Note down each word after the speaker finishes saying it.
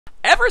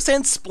Ever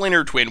since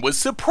Splinter Twin was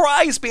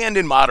surprise banned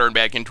in Modern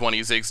back in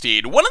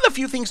 2016, one of the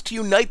few things to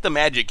unite the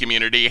Magic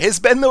community has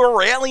been the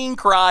rallying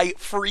cry,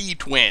 Free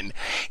Twin.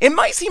 It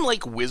might seem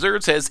like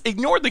Wizards has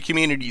ignored the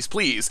community's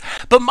pleas,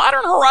 but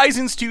Modern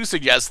Horizons 2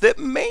 suggests that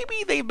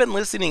maybe they've been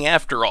listening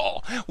after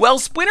all. While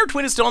Splinter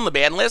Twin is still on the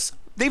ban list,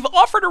 they've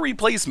offered a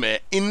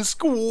replacement in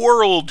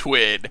Squirrel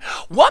Twin.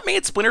 What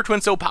made Splinter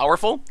Twin so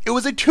powerful? It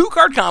was a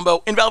 2-card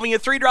combo involving a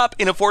 3-drop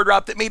and a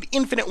 4-drop that made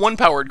infinite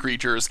 1-powered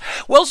creatures.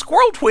 Well,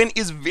 Squirrel Twin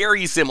is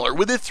very similar,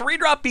 with the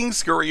 3-drop being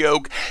Scurry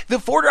Oak, the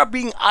 4-drop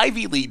being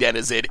Ivy League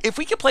Denizen. If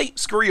we could play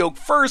Scurry Oak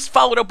first,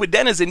 followed up with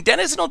Denizen,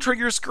 Denizen will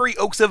trigger Scurry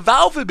Oak's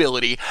Evolve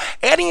ability,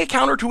 adding a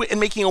counter to it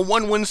and making a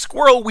 1/1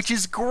 Squirrel, which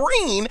is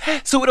green,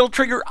 so it'll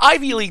trigger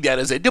Ivy League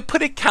Denizen to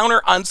put a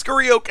counter on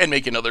Scurry Oak and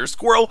make another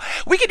Squirrel.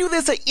 We can do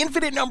this at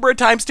infinite number of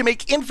times to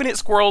make infinite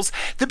squirrels.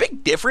 The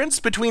big difference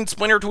between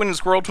Splinter Twin and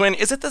Squirrel Twin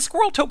is that the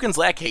squirrel tokens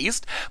lack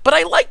haste, but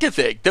I like to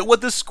think that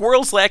what the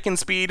squirrels lack in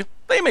speed,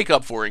 they make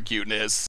up for in cuteness.